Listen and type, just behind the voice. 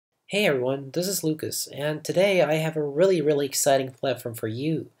Hey everyone, this is Lucas, and today I have a really exciting platform for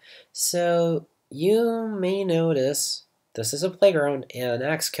you. So you may notice this is a playground in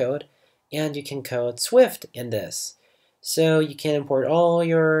Xcode, and you can code Swift in this. So you can import all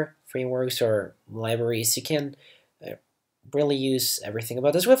your frameworks or libraries. You can really use everything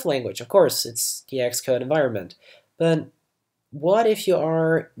about the Swift language. Of course, it's the Xcode environment. But what if you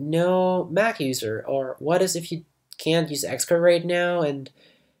are no Mac user, or what is if you can't use Xcode right now and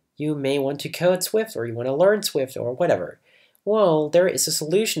you may want to code Swift or you want to learn Swift or whatever. Well, there is a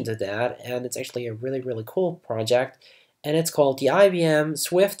solution to that, and it's actually a really cool project, and it's called the IBM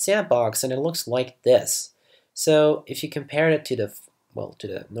Swift Sandbox, and it looks like this. So if you compare it to the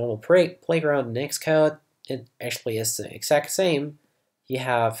normal playground in Xcode, it actually is the exact same. You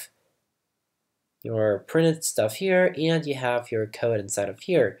have your printed stuff here, and you have your code inside of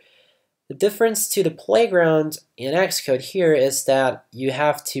here. The difference to the playground in Xcode here is that you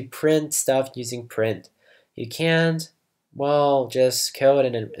have to print stuff using print. You can't, well, just code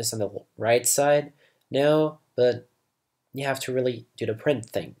and it's on the right side. No, but you have to really do the print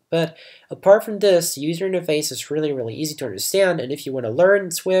thing. But apart from this, the user interface is really easy to understand, and if you want to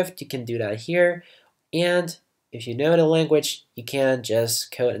learn Swift, you can do that here. And if you know the language, you can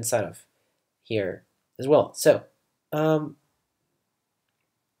just code inside of here as well. So,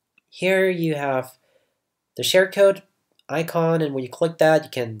 here you have the share code icon, and when you click that, you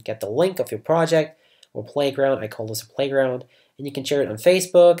can get the link of your project or playground. I call this a playground, and you can share it on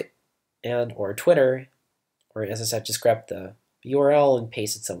Facebook and or Twitter, or as I said, just grab the URL and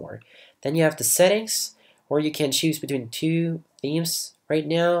paste it somewhere. Then you have the settings, where you can choose between two themes right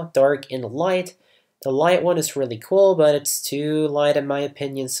now, dark and light. The light one is really cool, but it's too light in my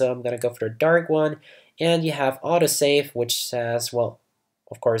opinion, so I'm gonna go for the dark one. And you have autosave, which says, well,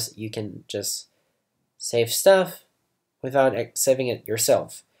 of course, you can just save stuff without saving it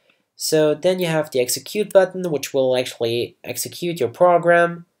yourself. So then you have the execute button, which will actually execute your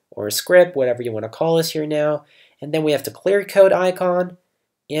program or script, whatever you want to call this here now. And then we have the clear code icon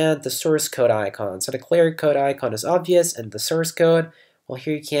and the source code icon. So the clear code icon is obvious, and the source code, well,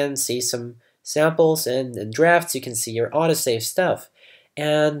 here you can see some samples and drafts. You can see your autosave stuff.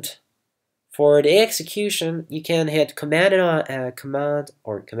 And for the execution, you can hit Command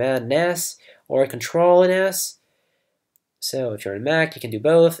and S or Control and S. So if you're on Mac, you can do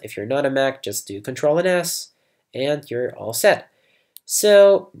both. If you're not on Mac, just do Control and S, and you're all set.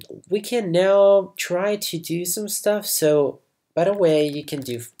 So we can now try to do some stuff. So by the way, you can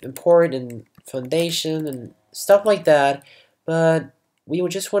do import and foundation and stuff like that, but we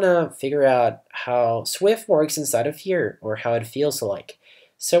would just want to figure out how Swift works inside of here, or how it feels like.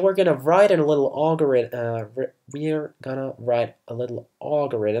 So we're gonna write a little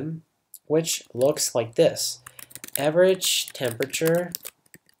algorithm. Which looks like this: average temperature,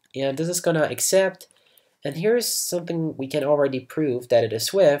 and this is gonna accept. And here's something we can already prove that it is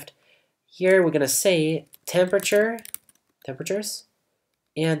Swift. Here we're gonna say temperatures,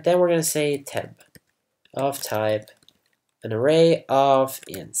 and then we're gonna say temp of type an array of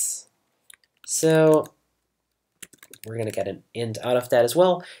ints. So we're going to get an int out of that as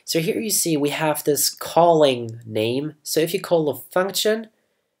well. So here you see we have this calling name. So if you call a function,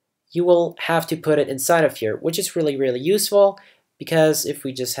 you will have to put it inside of here, which is really useful, because if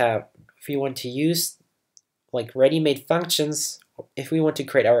we want to use like ready-made functions, if we want to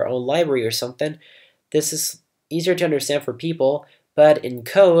create our own library or something, this is easier to understand for people, but in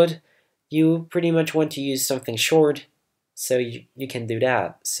code, you pretty much want to use something short, so you can do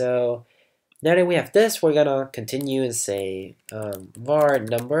that. So now that we have this, we're gonna continue and say var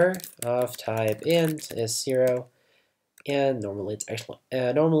number of type int is 0, and normally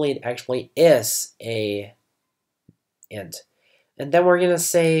it actually is a int. And then we're gonna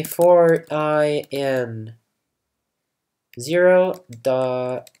say for I in 0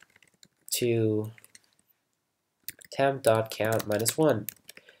 dot to temp dot count -1.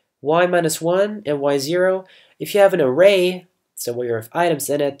 Y -1 and y 0. If you have an array, so where you have items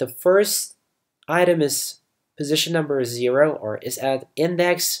in it, the first item is position number 0, or is at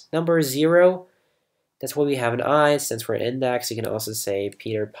index number 0. That's why we have an I. Since we're an index, you can also say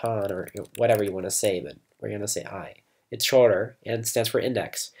Peter Pan or whatever you want to say, but we're going to say I. It's shorter and stands for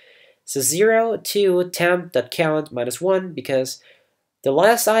index. So 0 to temp.count -1, because the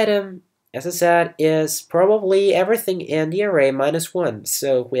last item, as I said, is probably everything in the array -1.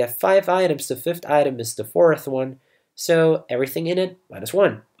 So if we have 5 items, the 5th item is the 4th one, so everything in it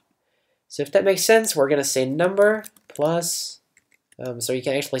 -1. So if that makes sense, we're going to say number plus, so you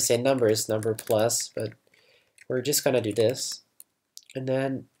can actually say number plus, but we're just going to do this, and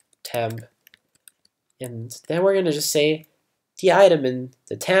then temp, and then we're going to just say the item in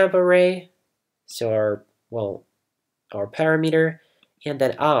the temp array, so our parameter, and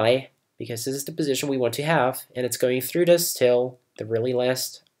then I, because this is the position we want to have, and it's going through this till the really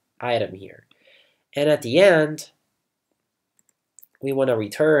last item here. And at the end, we want to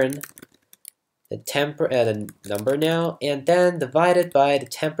return the number now, and then divide it by the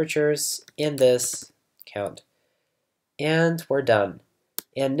temperatures in this count. And we're done.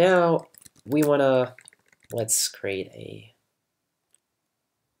 And now we want to, let's create a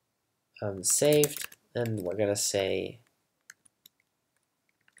saved, and we're going to say,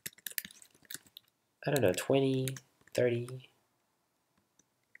 I don't know, 20, 30,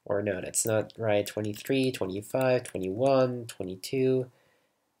 or no, that's not right, 23, 25, 21, 22,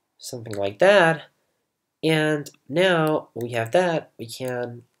 something like that. And now we have that, we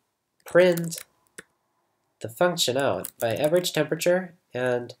can print the function out by average temperature.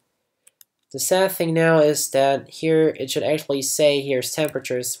 And the sad thing now is that here it should actually say here's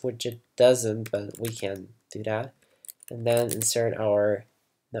temperatures, which it doesn't, but we can do that. And then insert our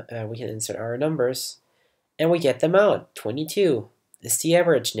numbers, and we get them out. 22 is the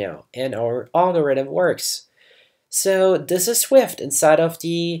average now, and our algorithm works. So this is Swift inside of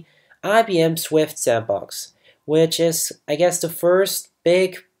the IBM Swift Sandbox, which is, I guess, the first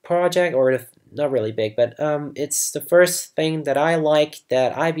big project, or not really big, but it's the first thing that I like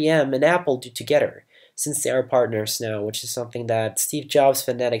that IBM and Apple do together, since they are partners now, which is something that Steve Jobs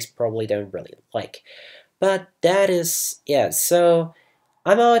fanatics probably don't really like. But that is, yeah, so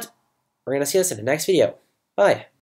I'm out. We're going to see us in the next video. Bye.